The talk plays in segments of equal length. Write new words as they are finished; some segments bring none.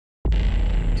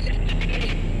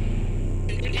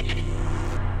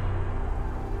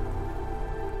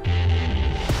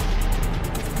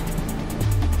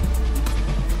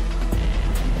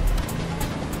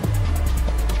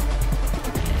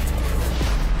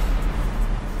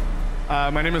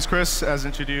My name is Chris, as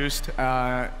introduced,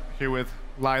 here with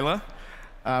Leila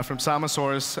from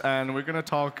Samasource, and we're going to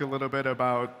talk a little bit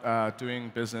about doing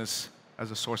business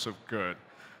as a source of good.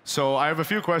 So I have a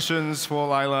few questions for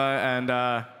Leila, and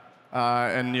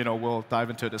we'll dive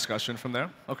into a discussion from there.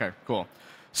 Okay, cool.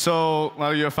 So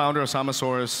Leila, you're a founder of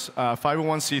Samasource,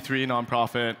 501c3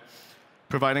 nonprofit,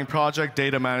 providing project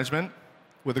data management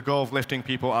with the goal of lifting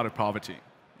people out of poverty,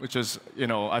 which is,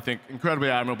 I think, incredibly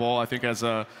admirable, I think, as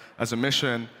a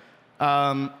mission.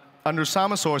 Under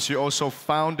Samasource, you also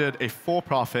founded a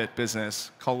for-profit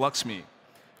business called LXMI,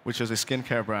 which is a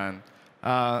skincare brand.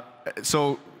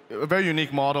 So a very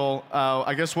unique model.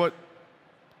 I guess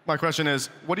my question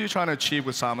is, what are you trying to achieve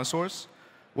with Samasource?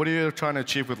 What are you trying to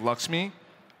achieve with LXMI?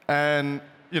 And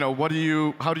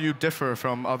how do you differ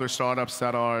from other startups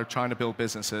that are trying to build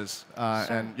businesses? Sure.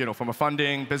 And from a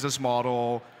funding, business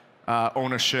model,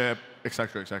 ownership, et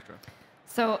cetera, et cetera.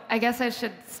 So I guess I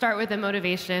should start with the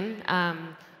motivation.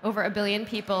 Over 1 billion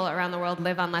people around the world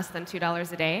live on less than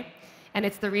 $2 a day. And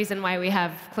it's the reason why we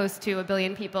have close to 1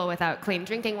 billion people without clean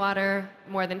drinking water,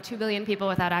 more than 2 billion people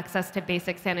without access to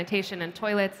basic sanitation and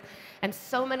toilets. And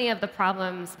so many of the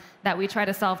problems that we try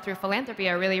to solve through philanthropy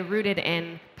are really rooted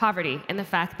in poverty, in the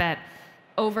fact that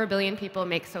over 1 billion people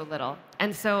make so little.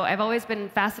 And so I've always been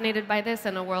fascinated by this.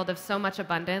 In a world of so much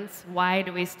abundance, why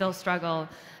do we still struggle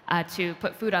to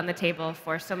put food on the table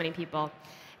for so many people?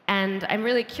 And I'm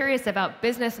really curious about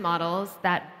business models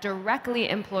that directly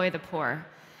employ the poor.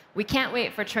 We can't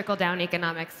wait for trickle-down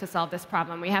economics to solve this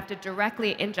problem. We have to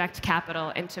directly inject capital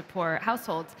into poor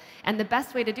households. And the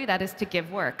best way to do that is to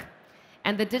give work.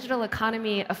 And the digital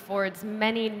economy affords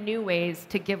many new ways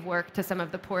to give work to some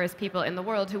of the poorest people in the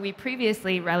world who we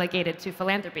previously relegated to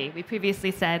philanthropy. We previously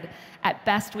said, at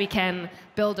best, we can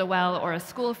build a well or a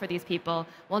school for these people.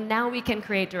 Well, now we can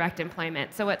create direct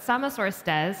employment. So what Samasource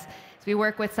does is we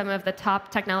work with some of the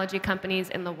top technology companies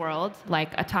in the world,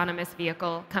 like autonomous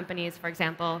vehicle companies, for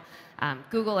example.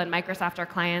 Google and Microsoft are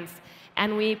clients.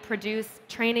 And we produce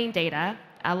training data.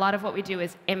 A lot of what we do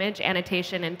is image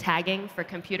annotation and tagging for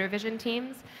computer vision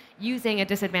teams using a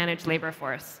disadvantaged labor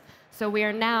force. So we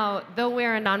are now, though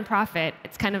we're a nonprofit,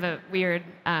 it's kind of a weird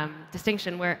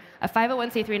distinction. We're a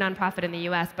 501c3 nonprofit in the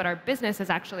US, but our business is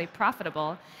actually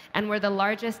profitable, and we're the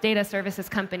largest data services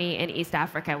company in East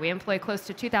Africa. We employ close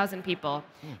to 2,000 people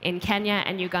in Kenya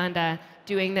and Uganda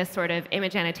doing this sort of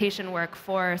image annotation work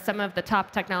for some of the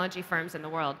top technology firms in the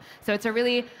world. So it's a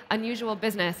really unusual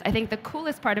business. I think the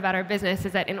coolest part about our business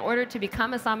is that in order to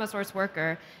become a Samasource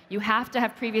worker, you have to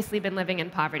have previously been living in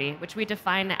poverty, which we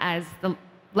define as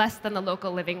less than the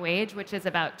local living wage, which is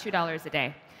about $2 a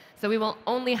day. So we will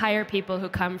only hire people who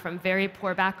come from very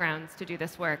poor backgrounds to do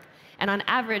this work. And on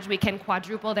average, we can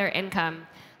quadruple their income.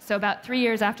 So about 3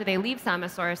 years after they leave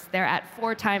Samasource, they're at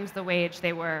 4 times the wage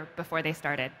they were before they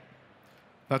started.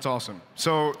 That's awesome.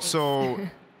 So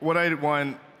what I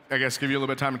want, I guess, give you a little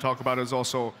bit of time to talk about is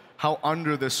also how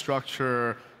under this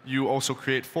structure you also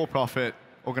create for-profit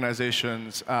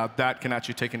organizations that can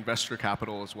actually take investor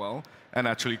capital as well and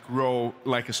actually grow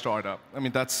like a startup. I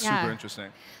mean, that's super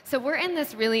interesting. So we're in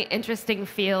this really interesting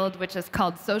field, which is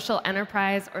called social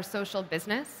enterprise or social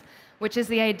business, which is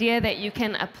the idea that you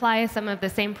can apply some of the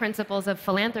same principles of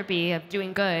philanthropy, of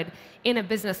doing good, in a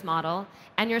business model,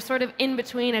 and you're sort of in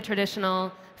between a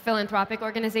traditional philanthropic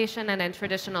organization and a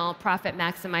traditional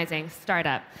profit-maximizing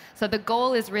startup. So the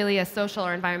goal is really a social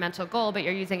or environmental goal, but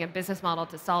you're using a business model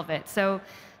to solve it. So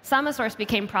Samasource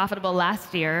became profitable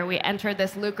last year. We entered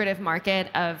this lucrative market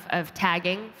of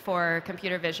tagging for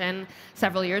computer vision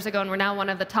several years ago, and we're now one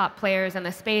of the top players in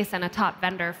the space and a top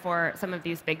vendor for some of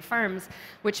these big firms,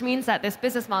 which means that this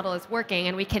business model is working,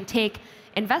 and we can take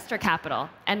investor capital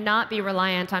and not be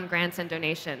reliant on grants and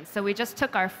donations. So we just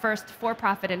took our first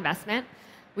for-profit investment.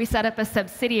 We set up a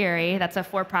subsidiary that's a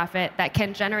for-profit that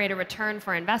can generate a return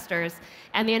for investors.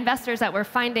 And the investors that we're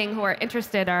finding who are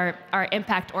interested are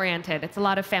impact-oriented. It's a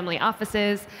lot of family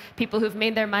offices, people who've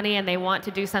made their money and they want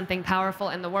to do something powerful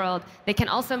in the world. They can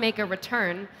also make a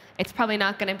return. It's probably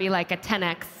not going to be like a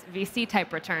 10x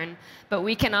VC-type return, but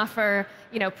we can offer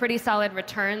pretty solid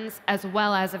returns as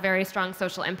well as a very strong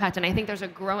social impact. And I think there's a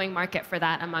growing market for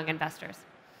that among investors.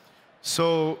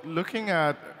 So looking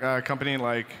at a company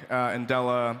like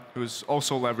Andela, who's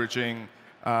also leveraging,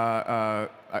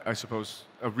 I suppose,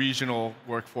 a regional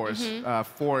workforce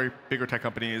for bigger tech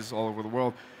companies all over the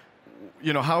world,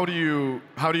 how do you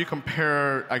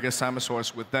compare, I guess,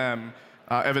 Samasource with them?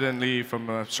 Evidently, from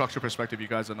a structure perspective, you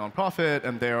guys are a nonprofit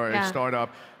and they are a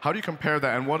startup. How do you compare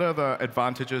that, and what are the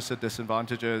advantages and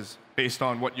disadvantages based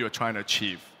on what you're trying to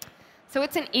achieve? So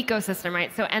it's an ecosystem,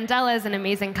 right? So Andela is an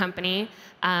amazing company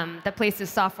that places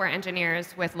software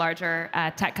engineers with larger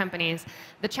tech companies.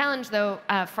 The challenge, though,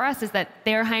 for us is that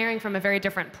they're hiring from a very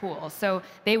different pool. So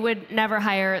they would never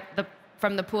hire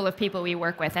from the pool of people we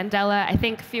work with. Andela, I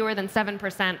think fewer than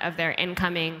 7% of their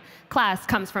incoming class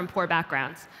comes from poor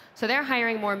backgrounds. So they're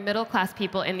hiring more middle-class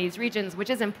people in these regions,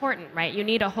 which is important, right? You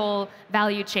need a whole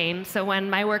value chain. So when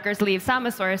my workers leave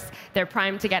Samasource, they're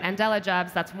primed to get Andela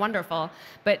jobs. That's wonderful.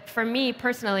 But for me,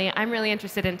 personally, I'm really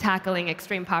interested in tackling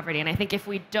extreme poverty. And I think if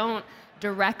we don't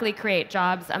directly create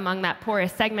jobs among that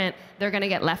poorest segment, they're going to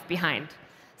get left behind.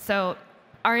 So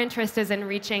our interest is in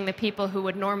reaching the people who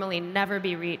would normally never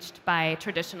be reached by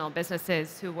traditional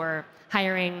businesses who were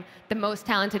hiring the most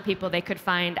talented people they could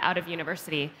find out of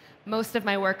university. Most of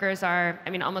my workers are, I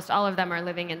mean, almost all of them are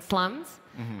living in slums.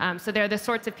 So they're the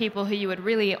sorts of people who you would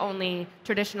really only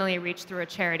traditionally reach through a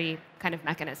charity kind of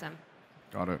mechanism.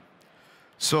 Got it.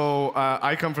 So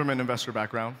I come from an investor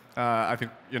background. I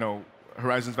think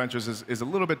Horizons Ventures is a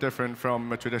little bit different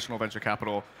from a traditional venture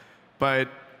capital, but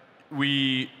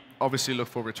we obviously look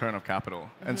for return of capital.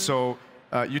 And so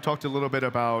you talked a little bit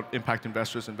about impact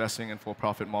investors investing in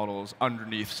for-profit models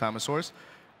underneath Samasource.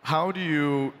 How do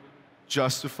you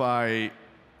justify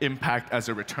impact as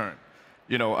a return?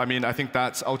 I mean, I think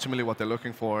that's ultimately what they're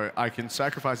looking for. I can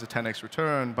sacrifice a 10x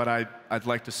return, but I'd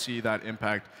like to see that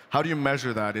impact. How do you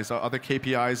measure that? Is there other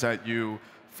KPIs that you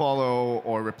follow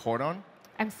or report on?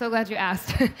 I'm so glad you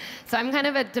asked. So I'm kind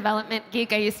of a development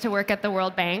geek. I used to work at the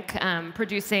World Bank,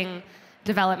 producing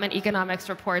development economics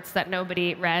reports that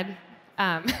nobody read,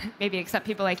 maybe except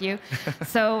people like you.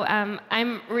 So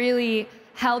I'm really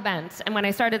hell-bent, and when I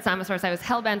started Samasource, I was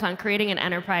hell-bent on creating an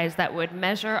enterprise that would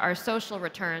measure our social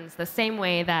returns the same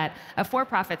way that a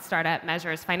for-profit startup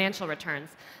measures financial returns.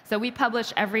 So we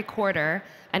publish every quarter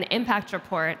an impact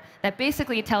report that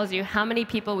basically tells you how many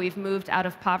people we've moved out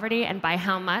of poverty and by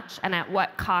how much and at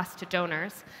what cost to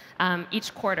donors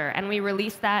each quarter. And we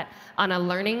release that on a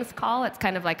learnings call. It's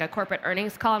kind of like a corporate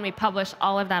earnings call, and we publish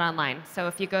all of that online. So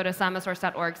if you go to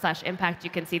samasource.org/impact, you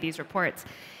can see these reports.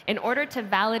 In order to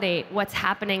validate what's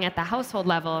happening at the household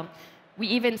level, we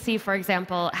even see, for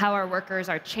example, how our workers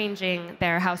are changing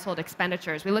their household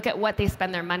expenditures. We look at what they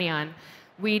spend their money on.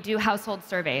 We do household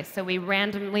surveys. So we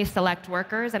randomly select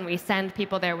workers, and we send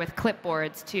people there with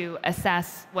clipboards to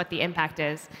assess what the impact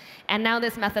is. And now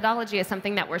this methodology is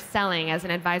something that we're selling as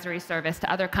an advisory service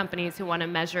to other companies who want to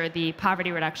measure the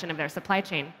poverty reduction of their supply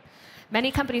chain.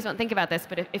 Many companies don't think about this,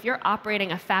 but if you're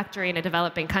operating a factory in a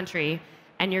developing country,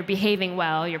 and you're behaving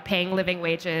well, you're paying living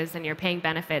wages, and you're paying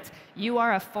benefits, you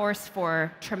are a force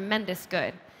for tremendous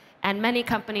good. And many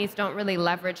companies don't really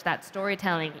leverage that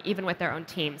storytelling, even with their own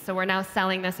teams. So we're now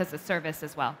selling this as a service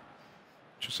as well.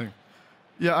 Interesting.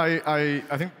 Yeah,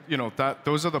 I think that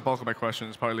those are the bulk of my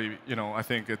questions. Partly, I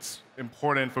think it's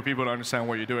important for people to understand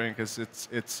what you're doing because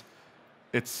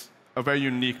it's a very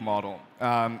unique model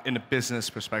in a business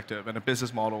perspective, in a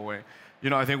business model way.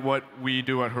 I think what we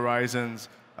do at Horizons,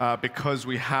 because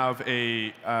we have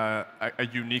a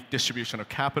unique distribution of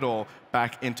capital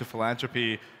back into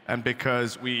philanthropy, and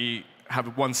because we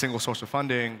have one single source of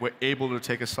funding, we're able to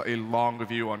take a slightly longer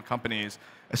view on companies,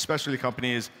 especially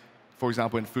companies, for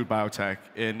example, in food biotech,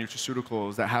 in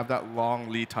nutraceuticals, that have that long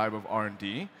lead time of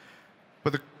R&D.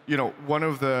 But one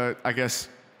of the, I guess,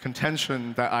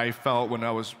 contention that I felt when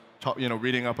I was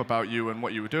reading up about you and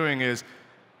what you were doing is,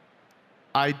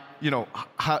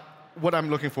 what I'm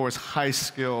looking for is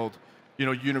high-skilled,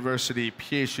 university,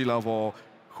 PhD level,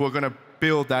 who are going to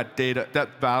build that data,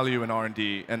 that value in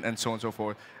R&D, and so on and so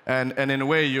forth. And in a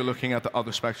way, you're looking at the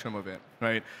other spectrum of it,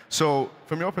 right? So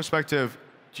from your perspective,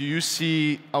 do you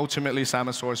see ultimately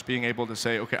Samasource being able to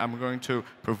say, okay, I'm going to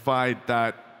provide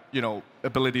that,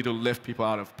 ability to lift people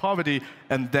out of poverty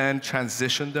and then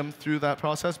transition them through that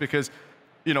process? Because,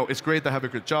 it's great to have a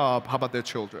good job. How about their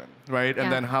children, right? Yeah.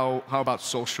 And then how about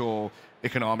social,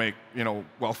 economic,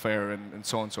 welfare, and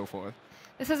so on and so forth?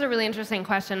 This is a really interesting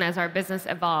question as our business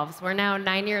evolves. We're now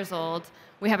 9 years old.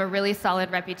 We have a really solid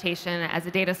reputation as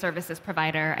a data services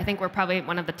provider. I think we're probably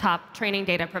one of the top training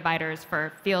data providers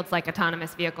for fields like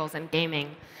autonomous vehicles and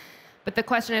gaming. But the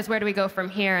question is, where do we go from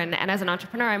here? And as an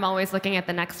entrepreneur, I'm always looking at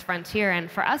the next frontier. And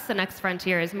for us, the next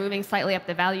frontier is moving slightly up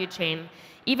the value chain,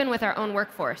 even with our own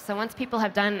workforce. So once people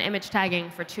have done image tagging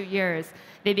for 2 years,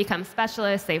 they become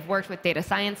specialists, they've worked with data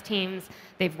science teams,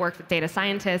 they've worked with data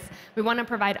scientists. We want to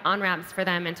provide on-ramps for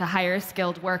them into higher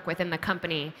skilled work within the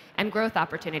company and growth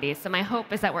opportunities. So my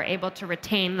hope is that we're able to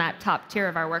retain that top tier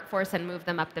of our workforce and move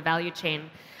them up the value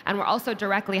chain. And we're also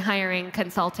directly hiring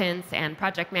consultants and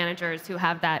project managers who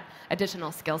have that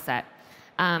additional skill set.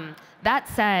 That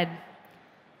said,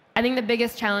 I think the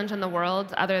biggest challenge in the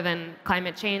world, other than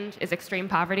climate change, is extreme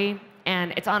poverty.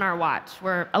 And it's on our watch.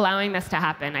 We're allowing this to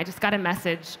happen. I just got a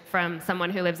message from someone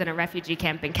who lives in a refugee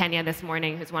camp in Kenya this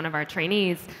morning, who's one of our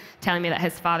trainees, telling me that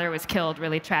his father was killed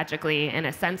really tragically in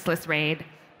a senseless raid,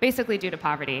 basically due to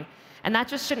poverty. And that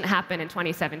just shouldn't happen in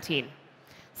 2017.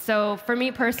 So for me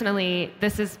personally,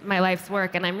 this is my life's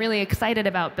work, and I'm really excited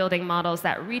about building models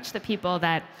that reach the people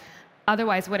that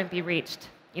otherwise wouldn't be reached,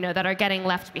 that are getting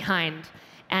left behind.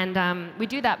 And we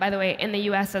do that, by the way, in the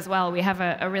US as well. We have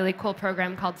a really cool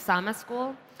program called Sama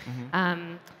School.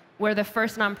 We're the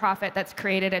first nonprofit that's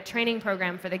created a training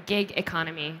program for the gig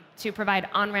economy to provide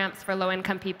on-ramps for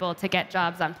low-income people to get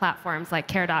jobs on platforms like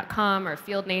Care.com or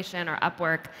Field Nation or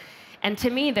Upwork. And to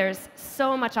me, there's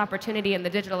so much opportunity in the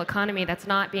digital economy that's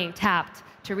not being tapped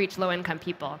to reach low-income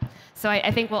people. So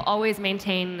I think we'll always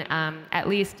maintain at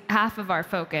least half of our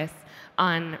focus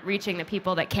on reaching the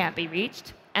people that can't be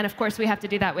reached. And of course, we have to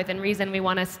do that within reason. We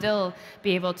want to still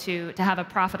be able to have a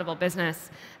profitable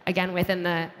business, again, within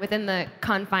the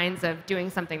confines of doing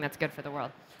something that's good for the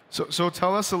world. So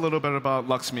tell us a little bit about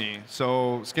LXMI.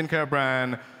 So skincare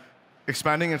brand,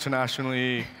 expanding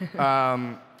internationally,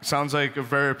 sounds like a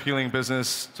very appealing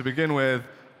business to begin with.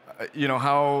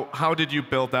 How did you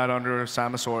build that under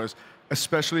Samasource,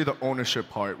 especially the ownership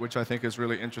part, which I think is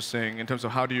really interesting in terms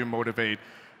of how do you motivate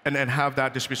and have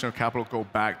that distribution of capital go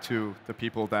back to the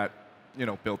people that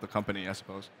built the company, I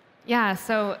suppose. Yeah,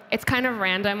 so it's kind of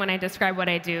random when I describe what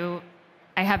I do.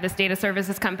 I have this data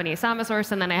services company,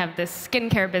 Samasource, and then I have this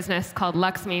skincare business called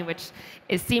LXMI, which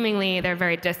is seemingly, they're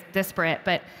very disparate,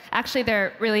 but actually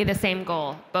they're really the same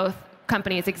goal. Both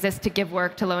companies exist to give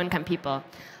work to low-income people.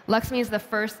 LXMI is the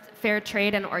first fair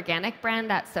trade and organic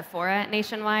brand at Sephora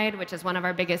nationwide, which is one of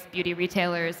our biggest beauty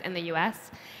retailers in the US.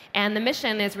 And the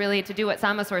mission is really to do what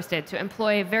Samasource did, to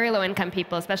employ very low-income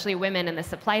people, especially women, in the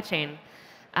supply chain.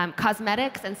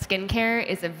 Cosmetics and skincare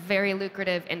is a very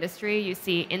lucrative industry. You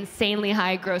see insanely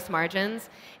high gross margins.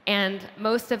 And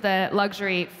most of the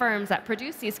luxury firms that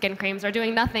produce these skin creams are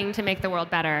doing nothing to make the world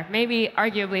better. Maybe,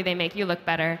 arguably, they make you look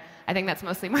better. I think that's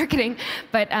mostly marketing.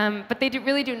 But they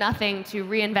really do nothing to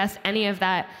reinvest any of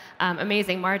that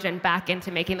amazing margin back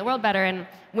into making the world better. And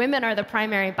women are the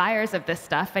primary buyers of this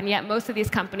stuff. And yet most of these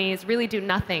companies really do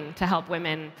nothing to help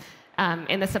women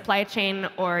in the supply chain,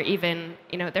 or even,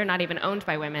 they're not even owned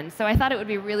by women. So I thought it would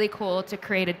be really cool to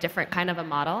create a different kind of a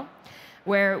model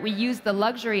where we use the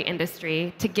luxury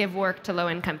industry to give work to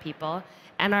low-income people.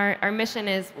 And our mission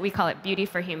is, we call it Beauty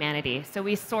for Humanity. So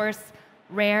we source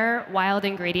rare, wild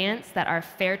ingredients that are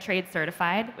fair trade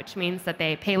certified, which means that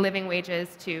they pay living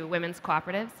wages to women's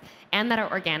cooperatives, and that are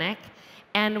organic.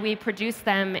 And we produce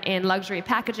them in luxury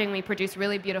packaging. We produce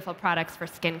really beautiful products for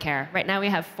skincare. Right now we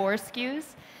have 4 SKUs,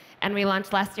 and we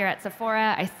launched last year at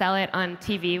Sephora. I sell it on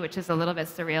TV, which is a little bit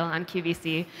surreal, on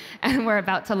QVC, and we're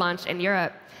about to launch in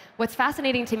Europe. What's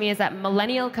fascinating to me is that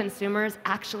millennial consumers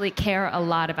actually care a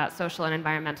lot about social and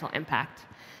environmental impact.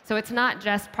 So it's not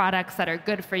just products that are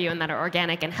good for you and that are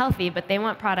organic and healthy, but they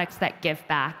want products that give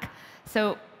back.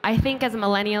 So I think as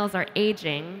millennials are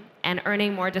aging and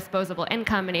earning more disposable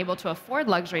income and able to afford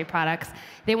luxury products,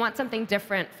 they want something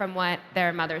different from what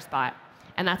their mothers bought.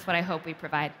 And that's what I hope we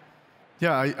provide.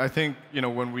 Yeah, I think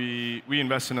when we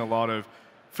invest in a lot of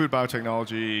food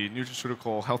biotechnology,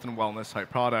 nutraceutical, health and wellness type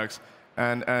products,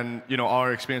 and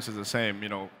our experience is the same.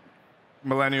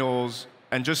 Millennials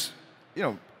and just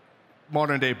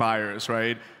modern day buyers,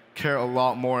 right, care a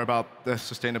lot more about the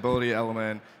sustainability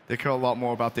element. They care a lot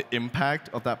more about the impact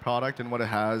of that product and what it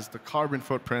has, the carbon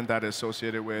footprint that is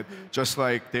associated with, just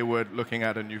like they would looking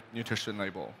at a nutrition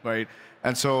label, right?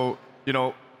 And so,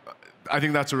 I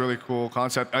think that's a really cool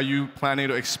concept. Are you planning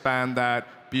to expand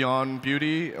that beyond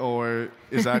beauty, or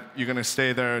is that you're going to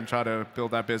stay there and try to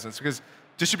build that business? Because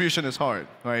distribution is hard,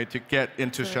 right? To get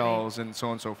into shelves and so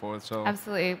on and so forth. So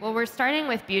absolutely. Well, we're starting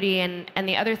with beauty, and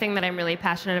the other thing that I'm really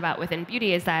passionate about within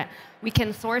beauty is that we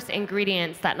can source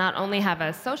ingredients that not only have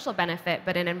a social benefit,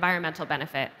 but an environmental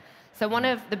benefit. So one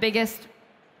of the biggest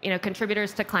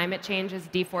contributors to climate change is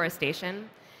deforestation.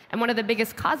 And one of the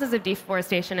biggest causes of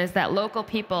deforestation is that local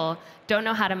people don't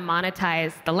know how to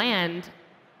monetize the land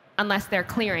unless they're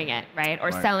clearing it, right?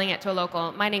 Or selling it to a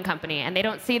local mining company. And they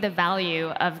don't see the value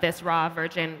of this raw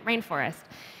virgin rainforest.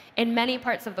 In many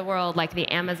parts of the world, like the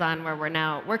Amazon, where we're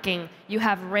now working, you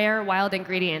have rare wild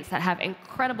ingredients that have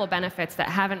incredible benefits that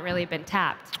haven't really been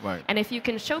tapped. Right. And if you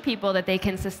can show people that they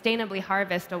can sustainably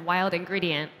harvest a wild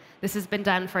ingredient, this has been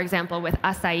done, for example, with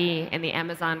acai in the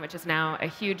Amazon, which is now a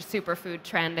huge superfood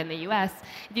trend in the US.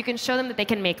 If you can show them that they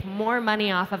can make more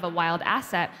money off of a wild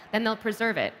asset, then they'll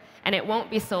preserve it. and it won't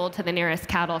be sold to the nearest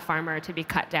cattle farmer to be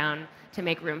cut down to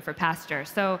make room for pasture.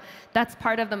 So that's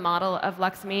part of the model of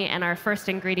LXMI, and our first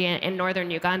ingredient in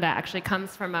northern Uganda actually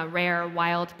comes from a rare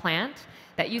wild plant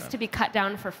that used to be cut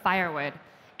down for firewood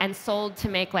and sold to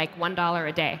make like $1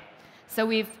 a day. So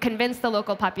we've convinced the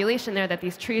local population there that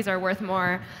these trees are worth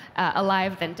more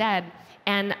alive than dead.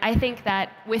 And I think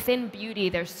that within beauty,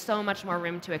 there's so much more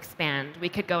room to expand. We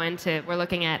could go into, we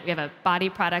have a body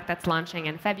product that's launching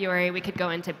in February. We could go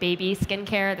into baby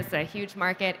skincare. This is a huge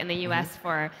market in the US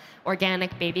for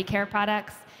organic baby care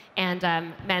products. And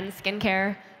men's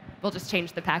skincare. We'll just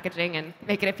change the packaging and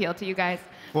make it appeal to you guys.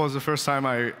 Well, it's the first time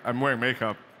I'm wearing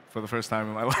makeup for the first time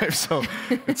in my life, so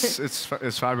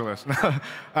it's fabulous.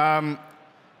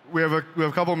 We have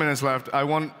a couple minutes left. I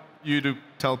want you to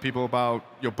tell people about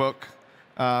your book.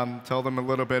 Tell them a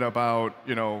little bit about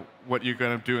what you're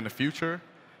going to do in the future,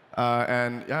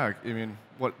 and yeah, I mean,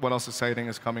 what else exciting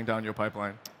is coming down your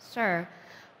pipeline? Sure.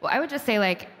 Well, I would just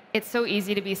say it's so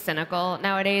easy to be cynical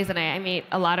nowadays, and I meet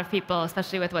a lot of people,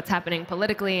 especially with what's happening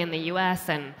politically in the US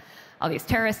and all these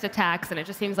terrorist attacks, and it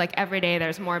just seems like every day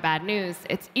there's more bad news.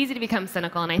 It's easy to become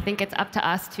cynical, and I think it's up to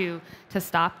us to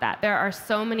stop that. There are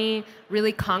so many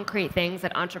really concrete things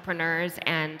that entrepreneurs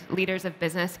and leaders of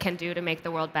business can do to make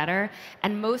the world better,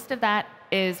 and most of that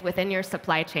is within your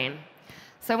supply chain.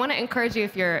 So I want to encourage you,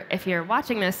 if you're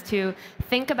watching this, to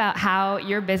think about how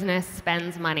your business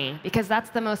spends money, because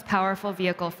that's the most powerful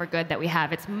vehicle for good that we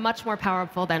have. It's much more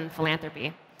powerful than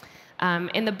philanthropy.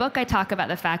 In the book, I talk about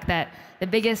the fact that the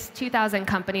biggest 2,000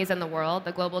 companies in the world,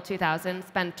 the global 2,000,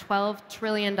 spend $12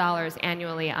 trillion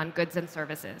annually on goods and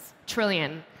services.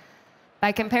 Trillion.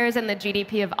 By comparison, the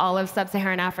GDP of all of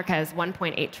sub-Saharan Africa is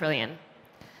 1.8 trillion.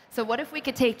 So what if we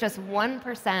could take just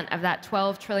 1% of that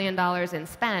 $12 trillion in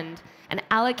spend and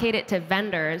allocate it to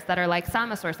vendors that are like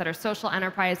Samasource, that are social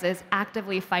enterprises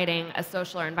actively fighting a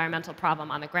social or environmental problem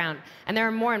on the ground? And there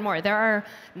are more and more. There are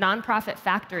nonprofit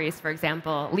factories, for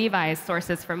example. Levi's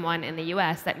sources from one in the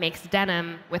US that makes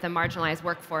denim with a marginalized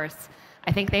workforce.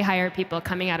 I think they hire people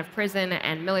coming out of prison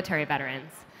and military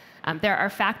veterans. There are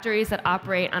factories that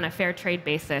operate on a fair trade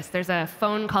basis. There's a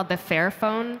phone called the Fair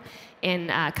Phone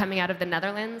coming out of the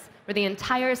Netherlands, where the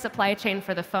entire supply chain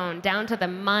for the phone, down to the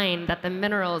mine that the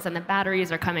minerals and the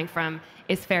batteries are coming from,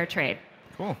 is fair trade.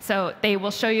 Cool. So they will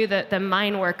show you the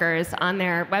mine workers on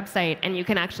their website, and you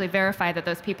can actually verify that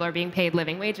those people are being paid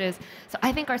living wages. So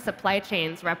I think our supply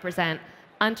chains represent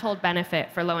untold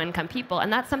benefit for low-income people,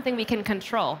 and that's something we can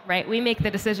control, right? We make the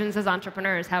decisions as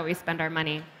entrepreneurs how we spend our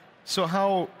money. So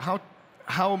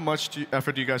how much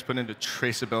effort do you guys put into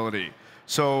traceability?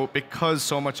 So because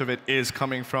so much of it is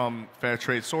coming from fair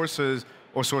trade sources,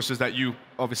 or sources that you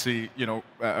obviously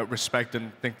respect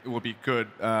and think will be good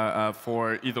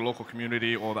for either local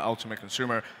community or the ultimate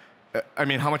consumer, I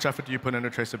mean, how much effort do you put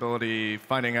into traceability,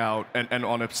 finding out, and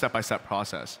on a step-by-step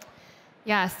process?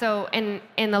 Yeah, so in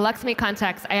the LXMI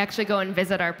context, I actually go and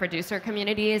visit our producer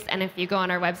communities, and if you go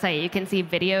on our website, you can see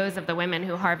videos of the women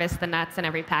who harvest the nuts in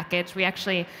every package. We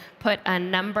actually put a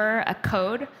number, a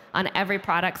code, on every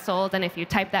product sold, and if you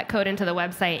type that code into the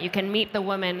website, you can meet the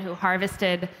woman who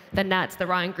harvested the nuts, the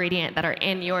raw ingredient, that are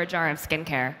in your jar of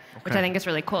skincare, which I think is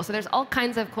really cool. So there's all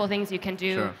kinds of cool things you can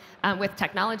do with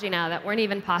technology now that weren't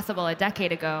even possible a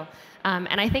decade ago.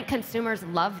 And I think consumers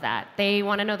love that. They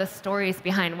want to know the stories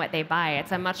behind what they buy.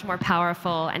 It's a much more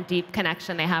powerful and deep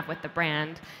connection they have with the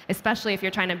brand, especially if you're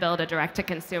trying to build a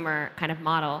direct-to-consumer kind of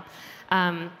model.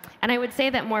 And I would say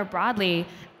that more broadly,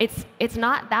 it's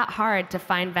not that hard to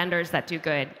find vendors that do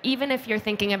good. Even if you're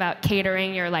thinking about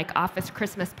catering your office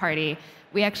Christmas party,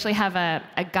 we actually have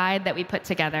a guide that we put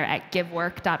together at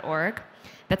givework.org.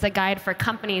 That's a guide for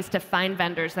companies to find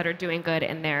vendors that are doing good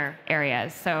in their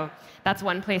areas. So that's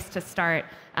one place to start.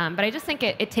 But I just think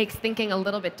it takes thinking a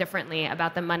little bit differently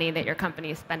about the money that your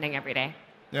company is spending every day.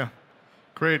 Yeah,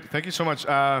 great. Thank you so much.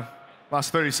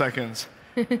 Last 30 seconds.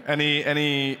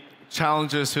 Any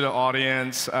challenges to the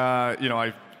audience?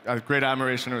 I have great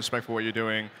admiration and respect for what you're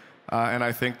doing. And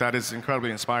I think that is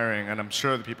incredibly inspiring. And I'm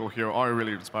sure the people here are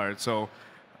really inspired. So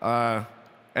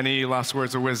any last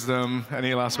words of wisdom?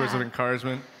 Any last words of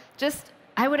encouragement?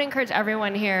 I would encourage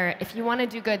everyone here, if you want to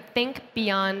do good, think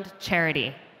beyond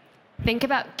charity. Think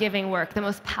about giving work. The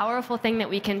most powerful thing that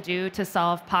we can do to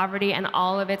solve poverty and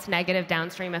all of its negative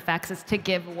downstream effects is to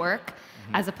give work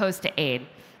as opposed to aid.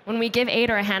 When we give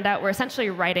aid or a handout, we're essentially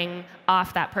writing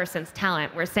off that person's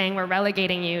talent. We're saying we're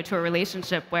relegating you to a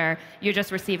relationship where you're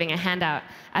just receiving a handout,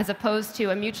 as opposed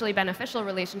to a mutually beneficial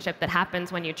relationship that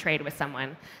happens when you trade with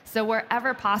someone. So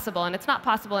wherever possible, and it's not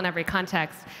possible in every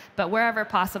context, but wherever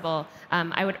possible,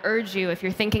 I would urge you, if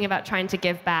you're thinking about trying to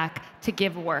give back, to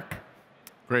give work.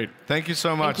 Great. Thank you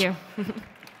so much. Thank you.